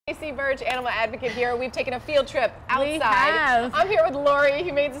Stacey Birch, animal advocate here. We've taken a field trip outside. We have. I'm here with Lori,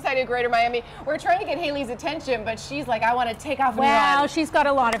 Humane Society of Greater Miami. We're trying to get Haley's attention, but she's like, I want to take off and run. Well, she's got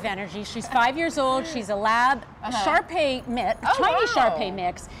a lot of energy. She's 5 years old. She's a lab, Shar-Pei mix, Chinese Shar-Pei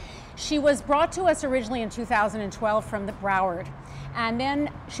mix. She was brought to us originally in 2012 from the Broward. And then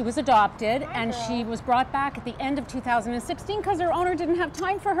she was adopted, and she was brought back at the end of 2016 because her owner didn't have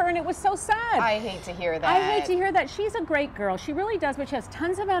time for her, and it was so sad. I hate to hear that. I hate to hear that. She's a great girl. She really does, but she has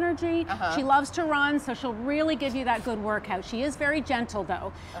tons of energy. She loves to run, so she'll really give you that good workout. She is very gentle,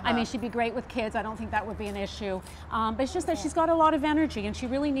 though. I mean, she'd be great with kids. I don't think that would be an issue. But it's just that she's got a lot of energy, and she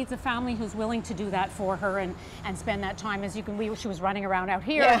really needs a family who's willing to do that for her and spend that time. As you can, she was running around out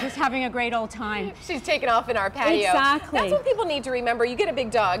here, just having a great old time. She's taken off in our patio. Exactly. That's what people need to remember. You get a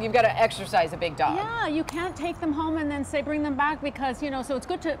big dog, you've got to exercise a big dog. Yeah, you can't take them home and then say bring them back because, you know, so it's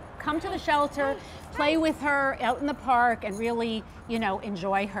good to come to the shelter, play with her out in the park and really, you know,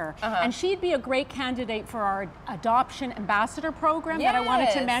 enjoy her. And she'd be a great candidate for our adoption ambassador program that I wanted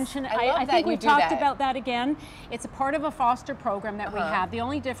to mention. I think we talked about that again. It's a part of a foster program that we have. The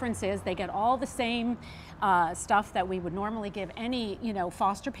only difference is they get all the same stuff that we would normally give any, you know,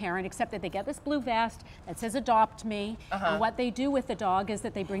 foster parent, except that they get this blue vest that says adopt me. And what they do with the dog is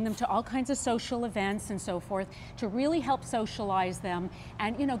that they bring them to all kinds of social events and so forth to really help socialize them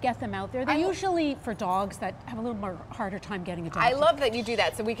and, you know, get them out there. They're usually for dogs that have a little more harder time getting adopted. I love that you do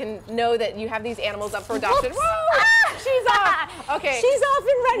that so we can know that you have these animals up for adoption. Whoa! She's off. Okay. She's off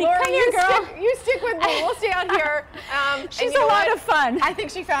and running. Lori, come here, girl. You stick with me. We'll stay out here. She's a lot of fun. I think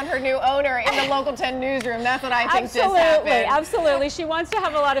she found her new owner in the Local 10 newsroom. That's what I think just happened. Absolutely. She wants to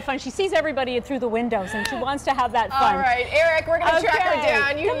have a lot of fun. She sees everybody through the windows and she wants to have that fun. All right, Eric, we're going to track her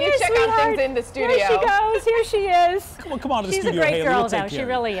down. You check on things in the studio. Here she goes. Here she is. Come on to the studio, She's a great Haley. girl, though. She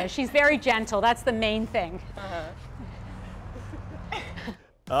really is. She's very gentle. That's the main thing.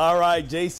 All right, JC.